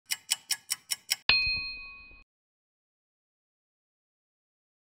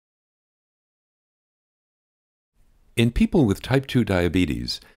In people with type 2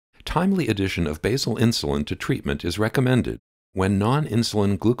 diabetes, timely addition of basal insulin to treatment is recommended when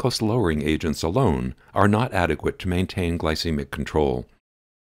non-insulin glucose-lowering agents alone are not adequate to maintain glycemic control.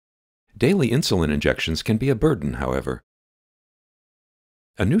 Daily insulin injections can be a burden, however.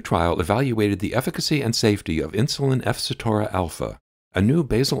 A new trial evaluated the efficacy and safety of Insulin Efsitora alpha, a new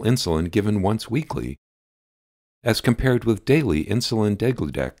basal insulin given once weekly, as compared with daily insulin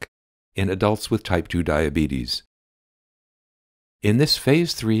Degludec in adults with type 2 diabetes. In this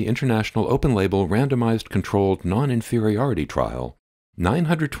Phase 3 international open-label randomized controlled non-inferiority trial,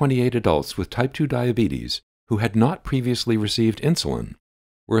 928 adults with type 2 diabetes who had not previously received insulin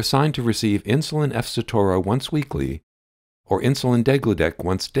were assigned to receive Insulin Efsitora once weekly or Insulin Degludec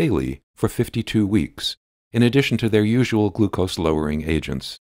once daily for 52 weeks, in addition to their usual glucose-lowering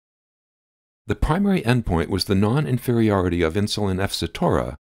agents. The primary endpoint was the non-inferiority of Insulin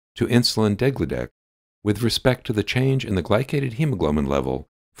Efsitora to Insulin Degludec with respect to the change in the glycated hemoglobin level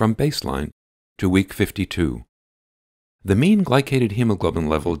from baseline to week 52. The mean glycated hemoglobin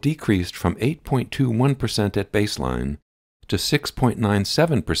level decreased from 8.21% at baseline to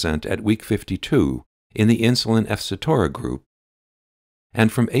 6.97% at week 52 in the Insulin Efsitora group,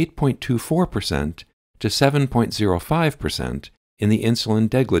 and from 8.24% to 7.05% in the Insulin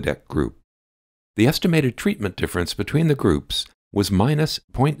Degludec group. The estimated treatment difference between the groups was minus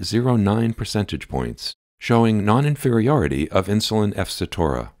 0.09 percentage points, showing non-inferiority of Insulin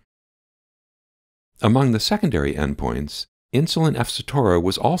Efsitora. Among the secondary endpoints, Insulin Efsitora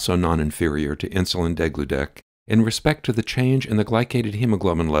was also non-inferior to Insulin Degludec in respect to the change in the glycated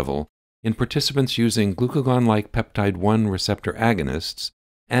hemoglobin level in participants using glucagon-like peptide-1 receptor agonists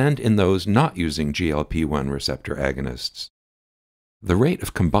and in those not using GLP-1 receptor agonists. The rate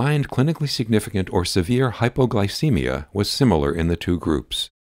of combined clinically significant or severe hypoglycemia was similar in the two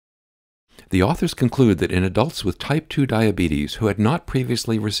groups. The authors conclude that in adults with type 2 diabetes who had not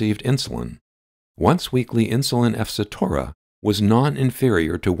previously received insulin, once-weekly Insulin Efsitora was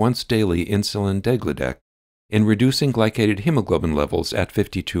non-inferior to once-daily Insulin Degludec in reducing glycated hemoglobin levels at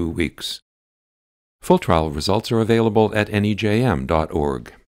 52 weeks. Full trial results are available at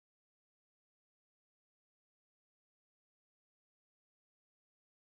NEJM.org.